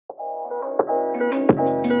What's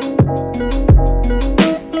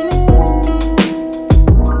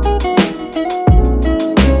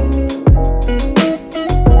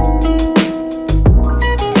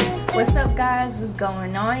up guys, what's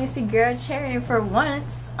going on? It's your girl Cherry, and for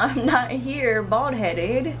once I'm not here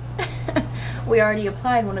bald-headed. We already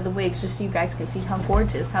applied one of the wigs just so you guys can see how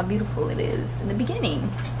gorgeous, how beautiful it is in the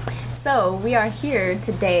beginning. So we are here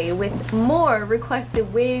today with more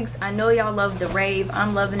requested wigs. I know y'all love the rave.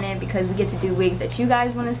 I'm loving it because we get to do wigs that you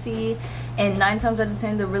guys want to see, and 9 times out of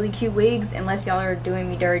 10 they're really cute wigs, unless y'all are doing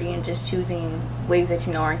me dirty and just choosing wigs that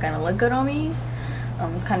you know aren't gonna look good on me.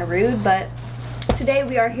 It's kind of rude, but today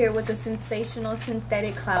we are here with the sensational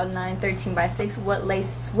synthetic Cloud 9 13x6 what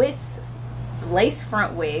lace Swiss lace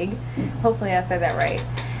front wig. Hopefully I said that right.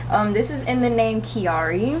 This is in the name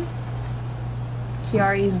Kiyari.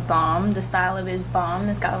 Kiyari is bomb. The style of it is bomb.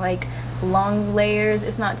 It's got like long layers.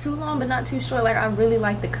 It's not too long but not too short. Like, I really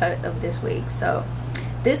like the cut of this wig. So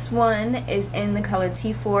this one is in the color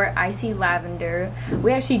T4 Icy Lavender.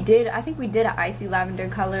 We actually did, I think we did an Icy Lavender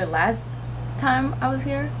color last time I was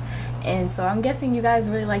here, and so I'm guessing you guys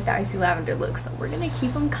really like the Icy Lavender look, so we're gonna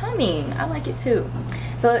keep them coming. I like it too.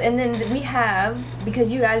 So, and then we have,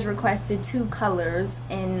 because you guys requested 2 colors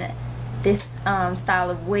in this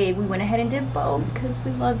style of wig, we went ahead and did both because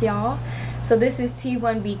we love y'all. So this is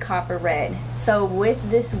T1B Copper Red. So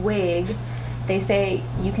with this wig, they say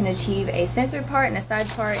you can achieve a center part and a side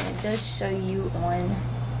part, and it does show you on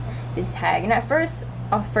the tag. And at first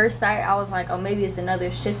sight I was like, oh, maybe it's another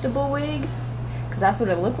shiftable wig, because that's what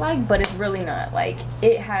it looked like, but it's really not. Like,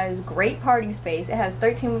 it has great parting space. It has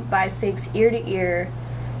 13x6 ear to ear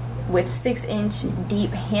with 6-inch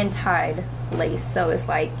deep hand-tied lace, so it's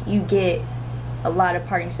like you get a lot of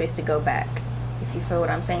parting space to go back, if you feel what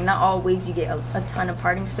I'm saying. Not all wigs you get a ton of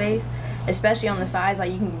parting space, especially on the sides.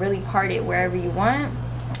 Like, you can really part it wherever you want.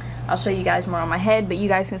 I'll show you guys more on my head, but you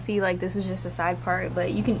guys can see, like, this was just a side part,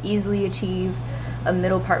 but you can easily achieve a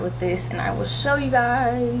middle part with this, and I will show you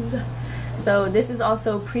guys. So this is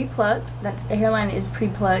also pre-plucked. The hairline is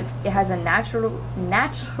pre-plucked. It has a natural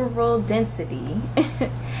density.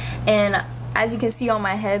 And as you can see on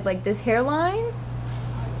my head, like, this hairline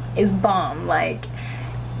is bomb. Like,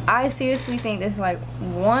 I seriously think this is like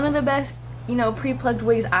one of the best, you know, pre-plucked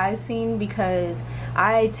wigs I've seen, because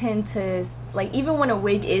I tend to, like, even when a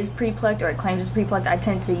wig is pre-plucked or it claims it's pre-plucked, I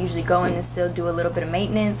tend to usually go in and still do a little bit of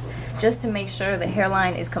maintenance just to make sure the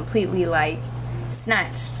hairline is completely, like,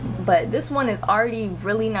 snatched. But this one is already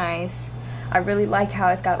really nice. I really like how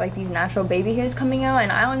it's got like these natural baby hairs coming out,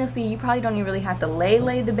 and I honestly, you probably don't even really have to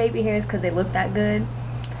lay the baby hairs because they look that good.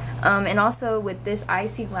 And also with this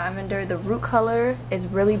Icy Lavender, the root color is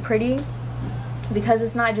really pretty because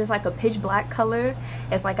it's not just like a pitch black color,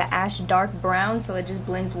 it's like a ash dark brown, so it just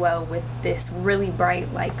blends well with this really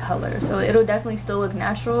bright light color. So it'll definitely still look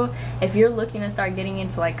natural. If you're looking to start getting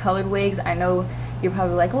into like colored wigs, I know you're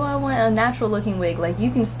probably like, oh, I want a natural looking wig. Like,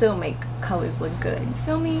 you can still make colors look good, you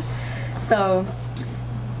feel me? So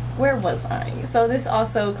where was I? So this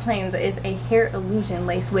also claims it's a hair illusion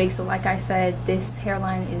lace wig. So like I said, this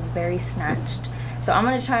hairline is very snatched. So I'm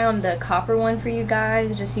going to try on the copper one for you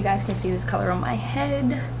guys, just so you guys can see this color on my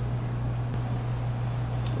head.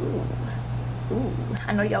 Ooh. Ooh.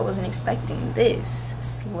 I know y'all wasn't expecting this.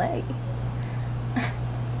 Slay.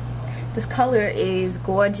 This color is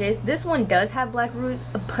gorgeous. This one does have black roots,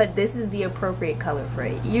 but this is the appropriate color for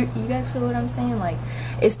it. You guys feel what I'm saying? Like,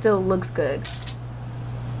 it still looks good.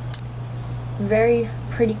 Very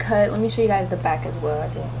pretty cut. Let me show you guys the back as well. I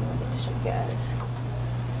didn't even get to show you guys.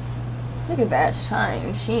 Look at that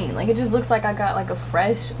sheen. Like, it just looks like I got like a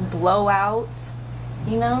fresh blowout,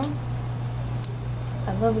 you know?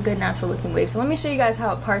 I love a good natural looking wig. So let me show you guys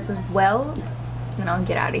how it parts as well, and I'll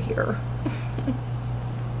get out of here.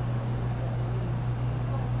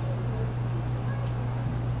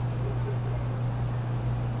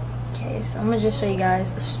 Okay, so I'm gonna just show you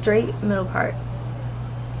guys a straight middle part.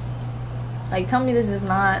 Like, tell me this does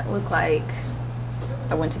not look like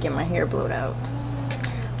I went to get my hair blowed out.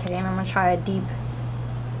 Okay, and I'm gonna try a deep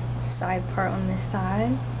side part on this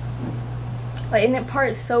side. Like, and it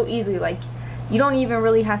parts so easily. Like, you don't even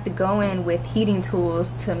really have to go in with heating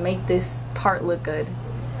tools to make this part look good,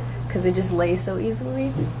 because it just lays so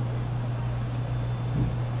easily.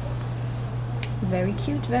 Very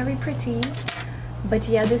cute, very pretty. But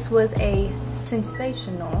yeah, this was a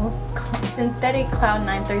sensational synthetic Cloud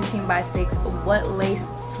 9 13x6 what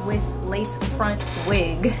lace Swiss lace front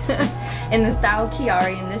wig in the style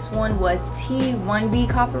Kiyari, and this one was T1B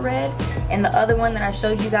Copper Red, and the other one that I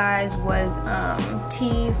showed you guys was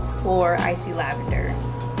T4 Icy Lavender.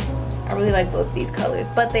 I really like both these colors,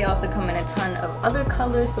 but they also come in a ton of other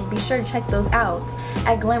colors, so be sure to check those out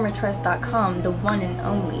at Glamourtress.com, the one and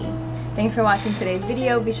only. Thanks for watching today's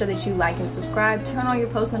video. Be sure that you like and subscribe. Turn on your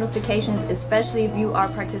post notifications, especially if you are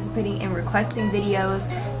participating in requesting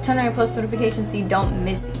videos. Turn on your post notifications so you don't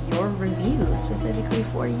miss your review specifically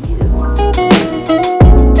for you.